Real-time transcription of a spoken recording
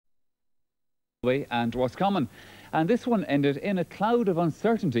Galway and Roscommon, and this one ended in a cloud of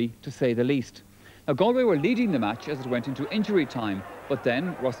uncertainty, to say the least. Now, Galway were leading the match as it went into injury time, but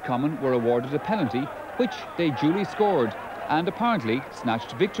then Roscommon were awarded a penalty, which they duly scored, and apparently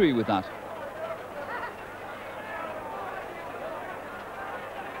snatched victory with that.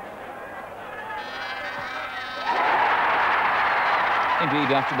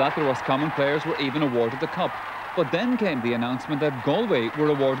 Indeed, after that, the Roscommon players were even awarded the cup. But then came the announcement that Galway were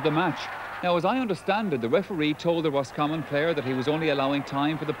awarded the match. Now, as I understand it, the referee told the Roscommon player that he was only allowing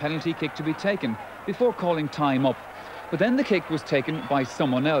time for the penalty kick to be taken before calling time up. But then the kick was taken by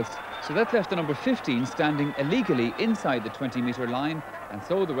someone else. So that left the number 15 standing illegally inside the 20-metre line. And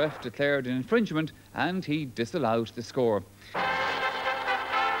so the ref declared an infringement and he disallowed the score.